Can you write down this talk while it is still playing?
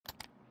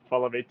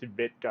Follow me to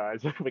mid,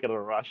 guys. We're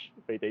gonna rush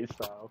BD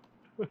style.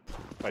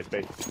 Nice B.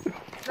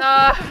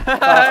 No!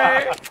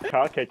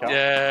 Okay, car.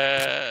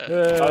 Yeah!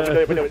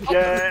 We're doing it.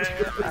 Yeah!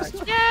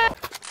 Yeah!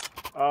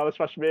 Oh, let's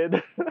rush mid.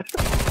 Again?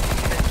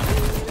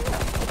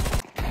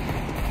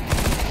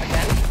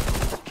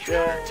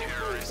 Yeah!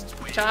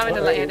 Charming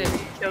to let you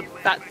kill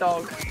that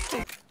dog.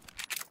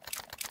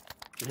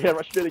 Yeah,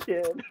 rush mid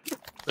again.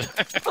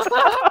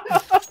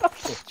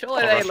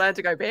 Surely they learned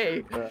to go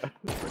big. Yeah.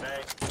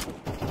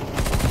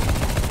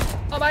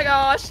 Oh my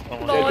gosh! Oh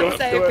my Lord God.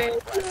 save me!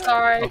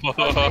 Sorry.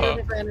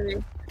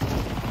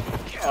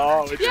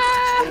 Oh, we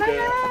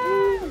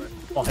Yeah!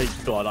 Oh my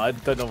god, I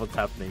don't know what's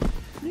happening.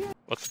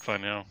 What's the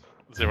plan now?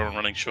 Is everyone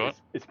running short?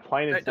 It's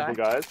plain and Don't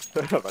simple, guys.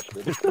 Rush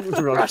mid.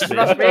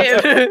 Rush me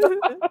in.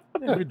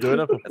 We're doing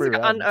it for It's free like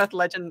an rounds. unearthed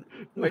legend.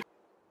 You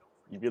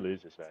be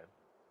losers, man.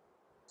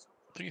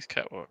 I think it's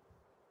catwalk.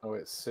 Oh,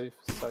 it's so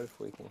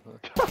freaking hard.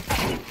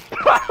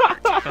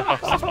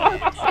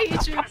 Hey,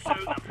 you.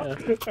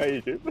 How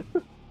you do?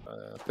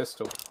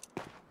 Pistol.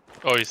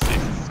 Oh, he's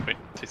sponsored.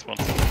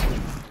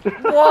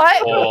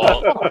 What?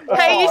 Oh,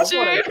 Hey,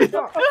 you.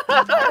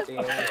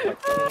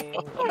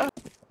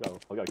 No,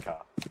 I'll go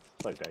car.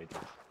 So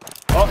dangerous.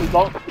 Oh, he's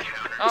long.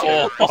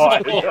 Oh.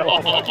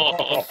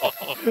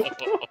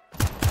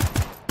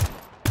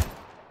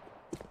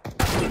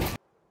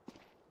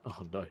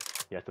 Oh no.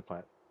 He has to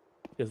plant.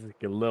 Just like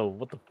a little,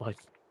 what the fuck?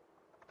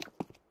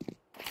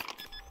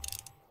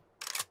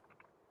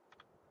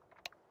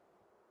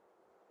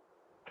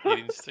 he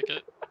didn't stick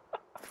it.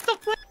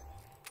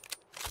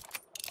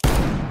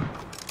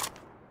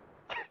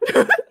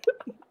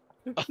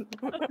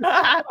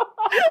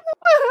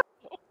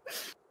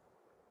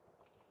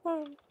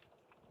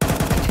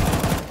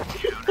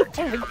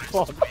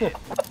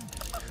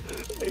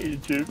 Hey,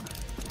 YouTube.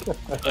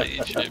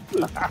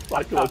 YouTube.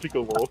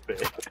 Psychological warfare.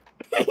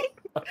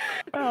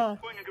 Oh.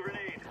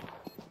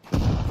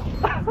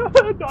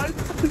 Nice.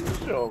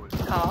 Sure.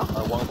 Car.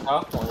 One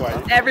car, one car.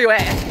 Wait, Everywhere.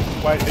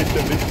 wait,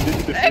 ninja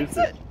defuse.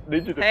 Exit.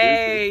 Ninja defuse.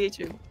 Hey,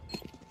 YouTube.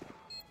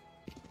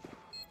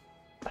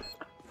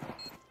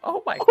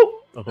 Oh my.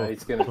 No,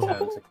 he's gonna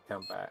turn to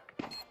come back.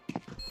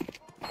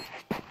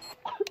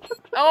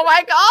 Oh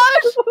my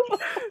gosh!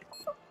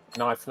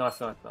 Knife,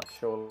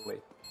 surely.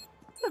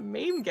 It's a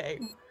meme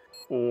game.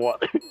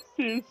 What is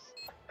this?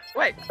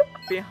 Wait,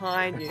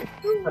 behind you.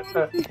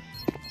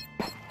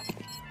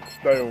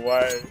 No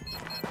way.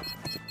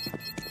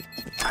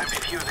 I'm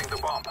defusing the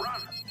bomb.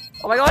 Run!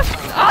 Oh my gosh!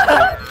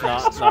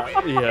 Nah,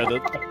 he heard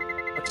it.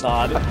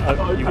 Nah,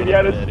 Give me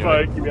out of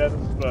smoke, give me out of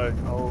smoke.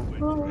 Holy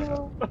crap.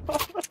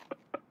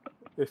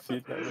 If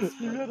you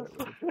never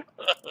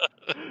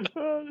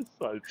Oh, it's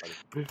so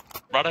funny.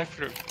 Run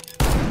after him.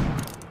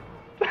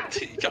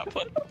 You can't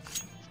put.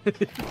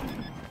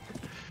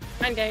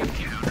 End game.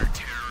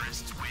 What?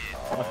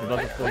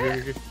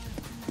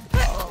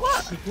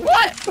 What?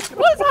 What?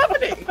 What's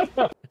happening?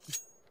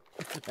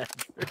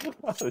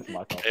 It's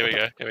my fault. Here we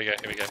go.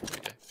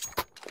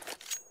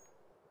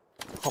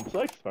 I'm so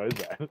exposed,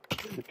 man.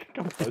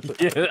 Come closer.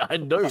 Yeah, I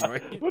know,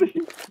 right? What are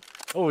you?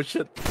 Oh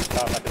shit.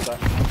 Oh, back at that.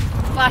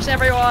 Flash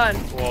everyone!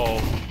 Whoa.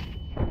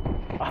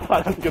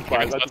 That's a good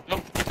fight.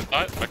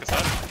 Back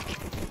aside.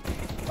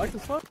 Like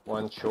this one?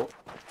 One short.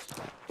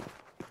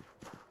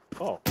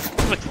 Oh.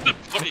 Look at the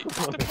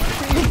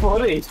body.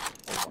 Body!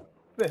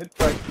 Then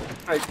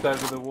breaks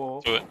over the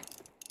wall. Do it.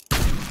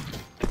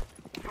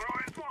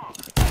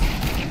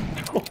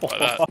 Like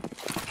that.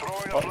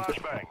 Throwing a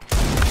flashbang.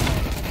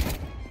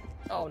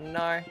 Oh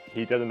no.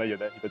 He doesn't know you're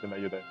there. He doesn't know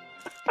you're there.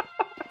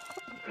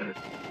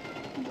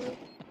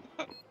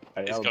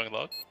 Hey, He's going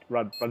low.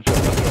 run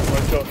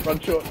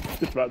short.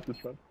 Just run.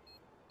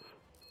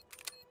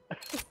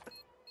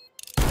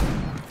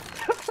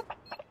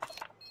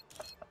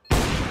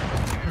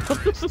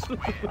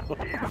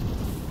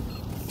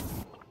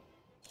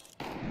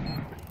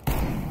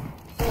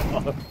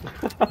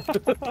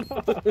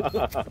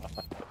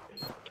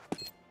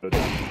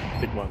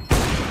 Big one.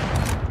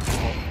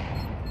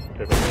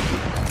 Okay,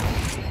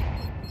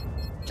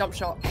 Jump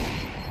shot.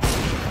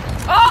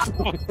 Ah!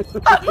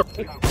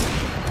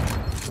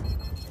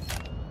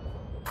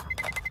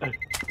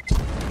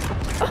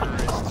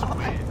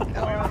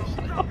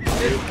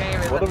 This game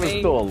is One a of us meme.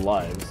 still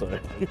alive, so.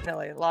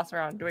 Finally, last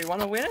round. Do we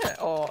want to win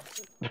it or?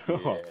 Yeah.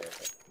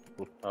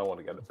 I want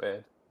to go to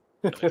bed.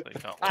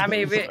 I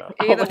mean,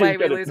 either way,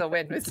 we lose or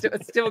win. It's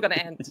still gonna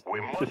end.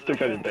 We must Just still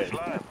got defend in this bed.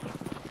 land.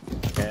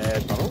 Yeah,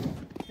 tunnel?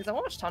 Is that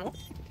watch tunnel?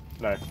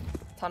 No.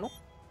 Tunnel?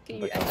 Can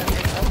you Okay. aim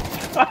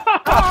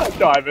that?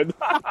 Diamond.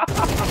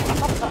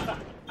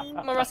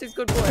 My Rusty's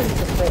good boy.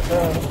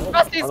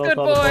 Rusty's good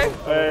boy.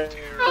 Hey.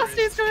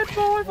 Rusty's good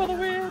boy for the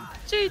win.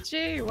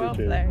 GG. Well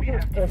GG. played.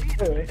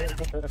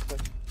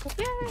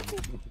 Yay.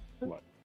 What?